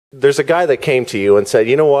there's a guy that came to you and said,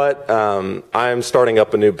 you know what, I'm starting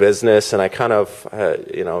up a new business, and I kind of,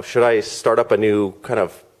 should I start up a new kind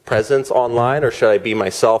of presence online, or should I be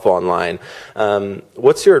myself online?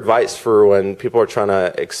 What's your advice for when people are trying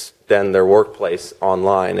to extend their workplace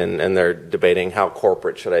online and they're debating how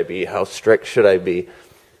corporate should I be, how strict should I be?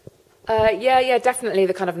 Yeah, definitely.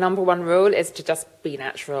 The kind of number one rule is to just be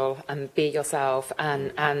natural and be yourself.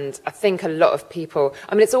 And I think a lot of people,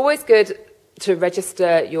 I mean, it's always good to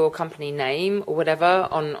register your company name or whatever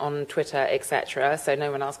on Twitter, etc., so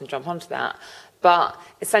no one else can jump onto that. But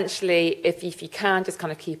essentially, if you can just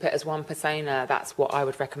kind of keep it as one persona, that's what I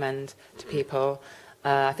would recommend to people.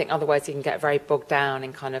 I think otherwise you can get very bogged down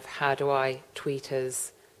in kind of how do I tweet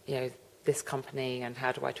as, this company, and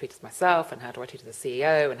how do I tweet as myself, and how do I tweet as the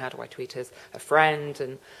CEO, and how do I tweet as a friend.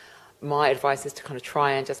 And my advice is to kind of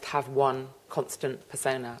try and just have one constant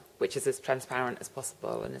persona, which is as transparent as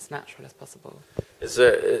possible and as natural as possible. Is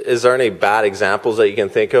there any bad examples that you can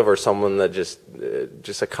think of, or someone that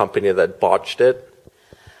just a company that botched it?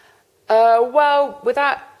 Well,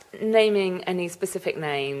 without naming any specific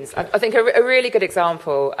names, I think a really good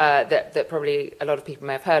example that probably a lot of people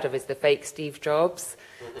may have heard of is the fake Steve Jobs.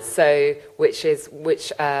 So, which is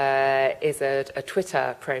a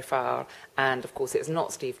Twitter profile, and of course it's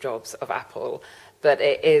not Steve Jobs of Apple, but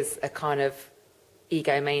it is a kind of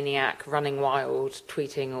egomaniac running wild,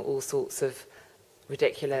 tweeting all sorts of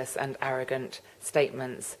ridiculous and arrogant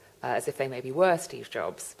statements as if they maybe were Steve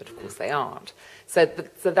Jobs, but of course they aren't. So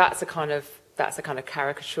that's a kind of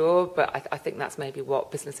caricature, but I think that's maybe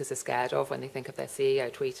what businesses are scared of when they think of their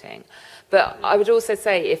CEO tweeting. But I would also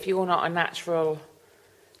say, if you're not a natural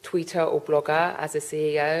tweeter or blogger as a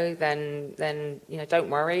CEO, then don't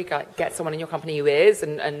worry. Get someone in your company who is,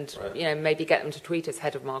 and right. Maybe get them to tweet as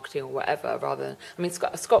head of marketing or whatever. Rather than, I mean,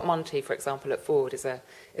 Scott Monty, for example, at Ford is a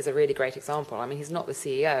really great example. I mean, he's not the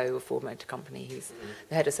CEO of Ford Motor Company. He's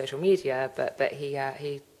the head of social media, but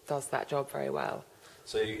he does that job very well.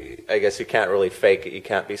 So I guess you can't really fake it. You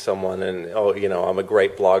can't be someone and, I'm a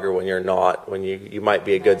great blogger when you're not. When you might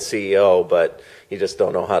be a good CEO, but you just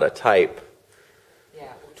don't know how to type.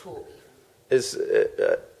 Is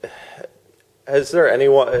there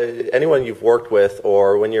anyone you've worked with,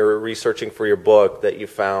 or when you're researching for your book, that you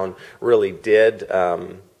found really did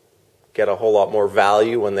get a whole lot more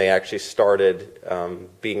value when they actually started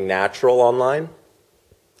being natural online?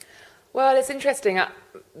 Well, it's interesting.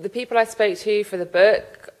 The people I spoke to for the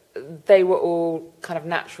book, they were all kind of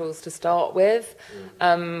naturals to start with.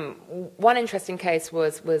 One interesting case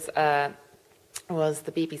was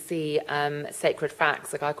the BBC Sacred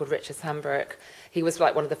Facts, a guy called Richard Sambrook. He was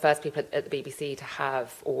like one of the first people at the BBC to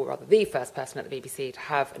have, or rather the first person at the BBC to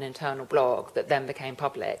have an internal blog that then became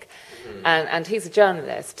public. And he's a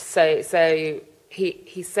journalist, so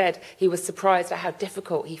he said he was surprised at how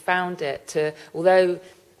difficult he found it to, although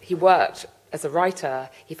he worked as a writer,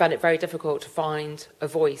 he found it very difficult to find a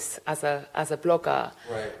voice as a blogger.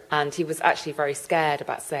 Right. And he was actually very scared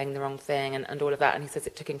about saying the wrong thing and all of that. And he says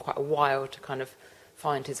it took him quite a while to kind of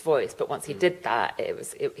find his voice. But once he did that,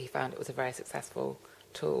 he found it was a very successful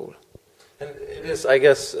tool. And it is, I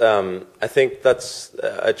guess, I think that's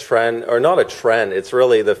a trend, or not a trend. It's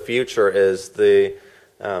really the future is the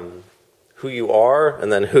who you are,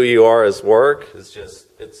 and then who you are as work is just,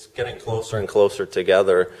 it's getting closer and closer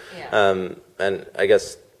together. Yeah. And I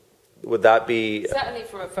guess, would that be... Certainly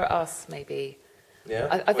for us, maybe. Yeah?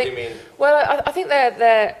 I think, what do you mean? Well, I think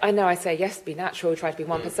they're... I know I say, yes, be natural, try to be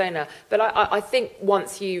one persona, but I think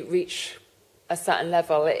once you reach a certain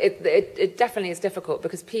level, it definitely is difficult,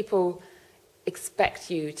 because people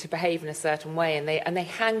expect you to behave in a certain way, and they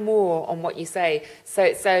hang more on what you say.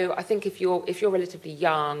 So I think if you're relatively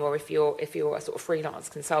young, or if you're a sort of freelance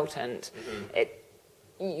consultant,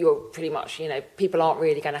 you're pretty much, people aren't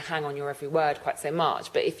really going to hang on your every word quite so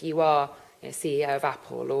much. But if you are CEO of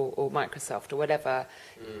Apple or Microsoft or whatever,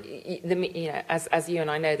 as you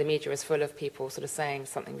and I know, the media is full of people sort of saying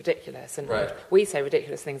something ridiculous, and right. We say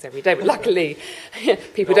ridiculous things every day, but luckily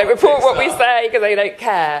people don't report what we say because they don't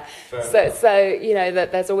care. So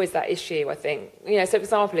that there's always that issue, I think. So for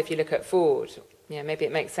example, if you look at Ford, maybe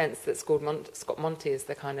it makes sense that Scott Monty is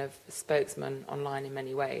the kind of spokesman online in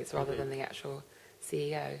many ways, rather than the actual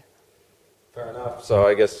CEO. Fair enough. So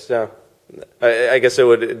I guess, I guess it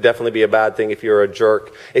would definitely be a bad thing if you're a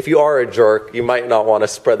jerk. If you are a jerk, you might not want to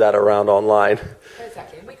spread that around online.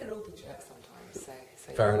 Exactly, and we can all be jerks sometimes.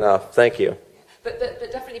 So fair enough. Thank you. But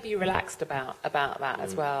definitely be relaxed about that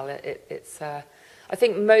as well. It's I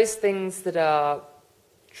think most things that are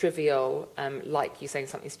trivial, like you saying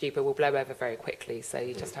something stupid, will blow over very quickly. So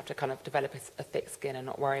you just have to kind of develop a thick skin and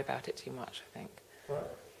not worry about it too much, I think. Right.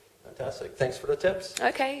 Fantastic. Thanks for the tips.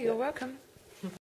 Okay, you're welcome.